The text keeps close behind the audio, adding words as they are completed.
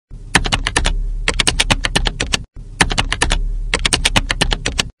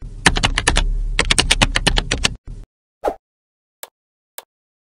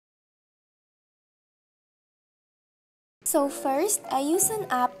So first, I use an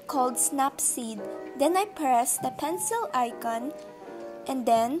app called Snapseed. Then I press the pencil icon, and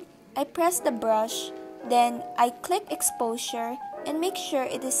then I press the brush. Then I click exposure and make sure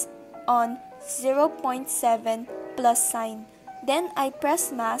it is on 0.7 plus sign. Then I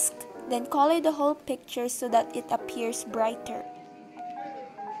press mask, then color the whole picture so that it appears brighter.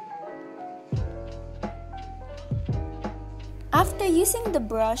 After using the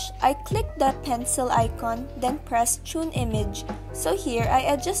brush, I click the pencil icon, then press Tune Image. So here,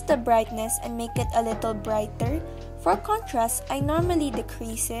 I adjust the brightness and make it a little brighter. For contrast, I normally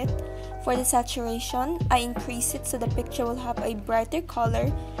decrease it. For the saturation, I increase it so the picture will have a brighter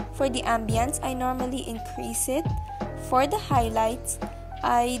color. For the ambience, I normally increase it. For the highlights,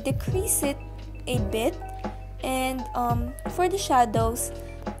 I decrease it a bit. And for the shadows,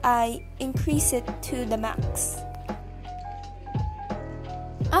 I increase it to the max.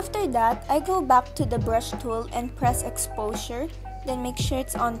 After that, I go back to the brush tool and press exposure, then make sure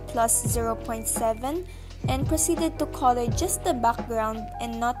it's on plus 0.7 and proceeded to color just the background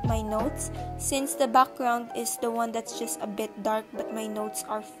and not my notes, since the background is the one that's just a bit dark but my notes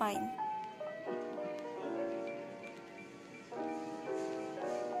are fine.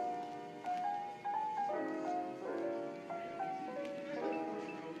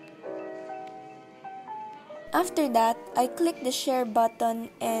 After that, I click the share button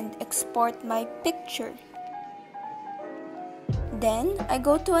and export my picture. Then, I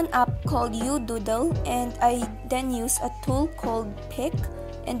go to an app called uDoodle and I then use a tool called Pick,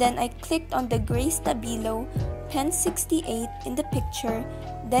 and then I clicked on the gray stabilo pen 68 in the picture,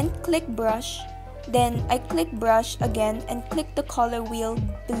 then click brush, then I click brush again and click the color wheel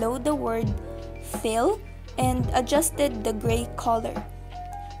below the word fill and adjusted the gray color.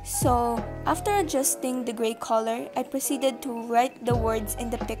 So, after adjusting the gray color, I proceeded to write the words in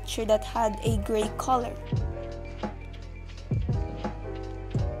the picture that had a gray color.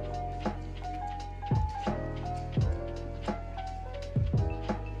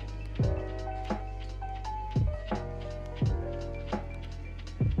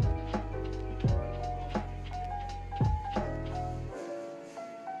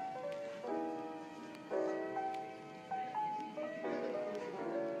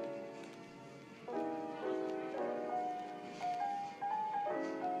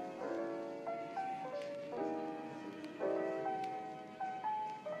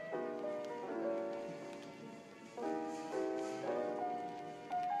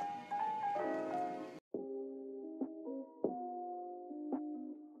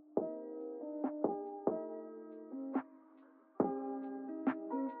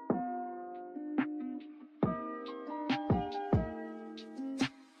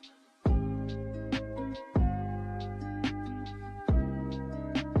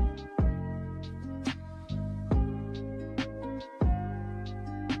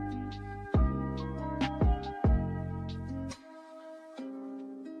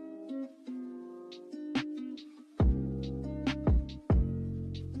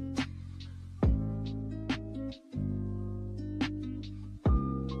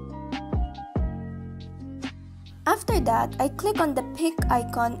 After that, I click on the pick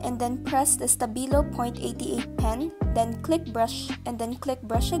icon and then press the Stabilo .88 pen, then click brush and then click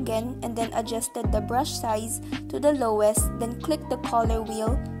brush again and then adjusted the brush size to the lowest, then click the color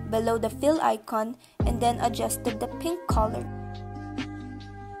wheel below the fill icon and then adjusted the pink color.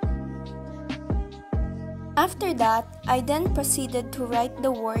 After that, I then proceeded to write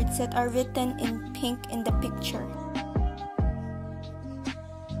the words that are written in pink in the picture.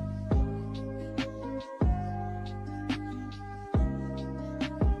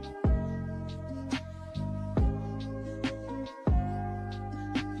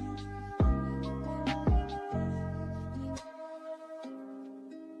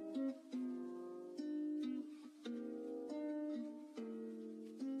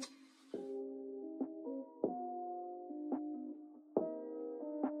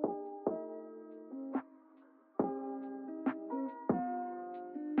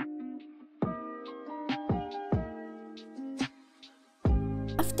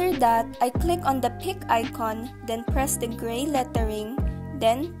 After that, I click on the pick icon, then press the gray lettering,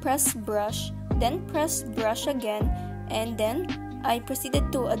 then press brush again, and then I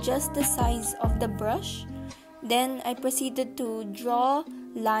proceeded to adjust the size of the brush. Then I proceeded to draw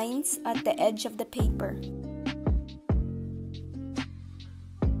lines at the edge of the paper.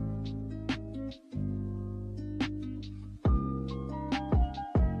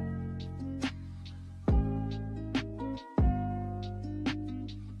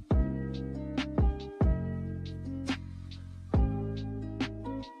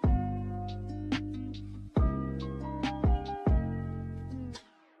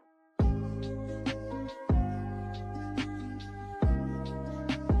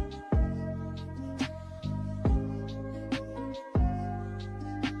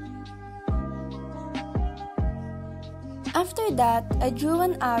 After that, I drew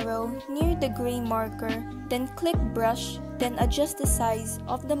an arrow near the gray marker, then click brush, then adjust the size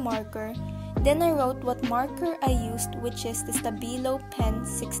of the marker. Then I wrote what marker I used, which is the Stabilo Pen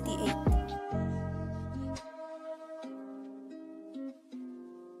 68.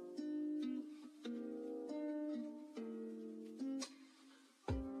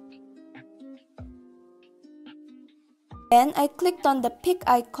 Then I clicked on the pick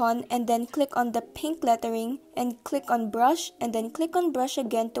icon and then click on the pink lettering and click on brush and then click on brush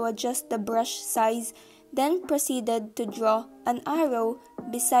again to adjust the brush size. Then proceeded to draw an arrow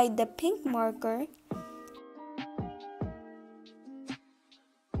beside the pink marker.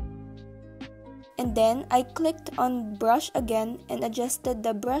 And then I clicked on brush again and adjusted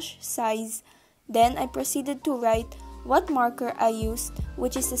the brush size. Then I proceeded to write what marker I used,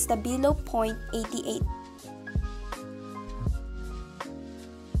 which is the Stabilo Point 88.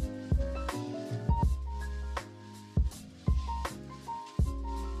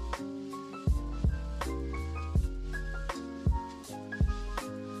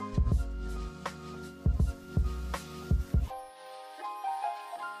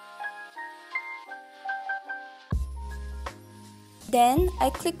 Then I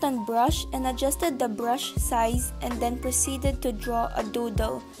clicked on brush and adjusted the brush size and then proceeded to draw a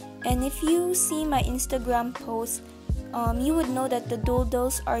doodle. And if you see my Instagram post, you would know that the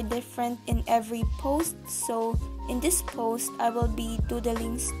doodles are different in every post. So in this post, I will be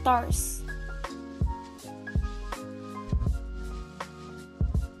doodling stars.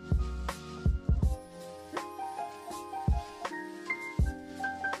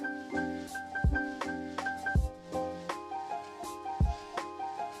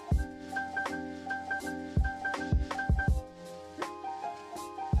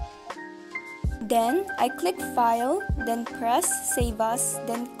 Then I click File, then press Save As,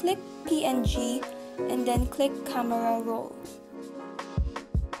 then click PNG, and then click Camera Roll.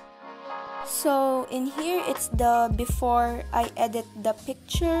 So in here it's the before I edit the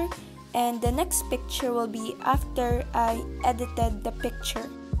picture, and the next picture will be after I edited the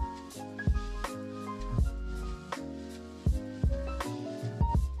picture.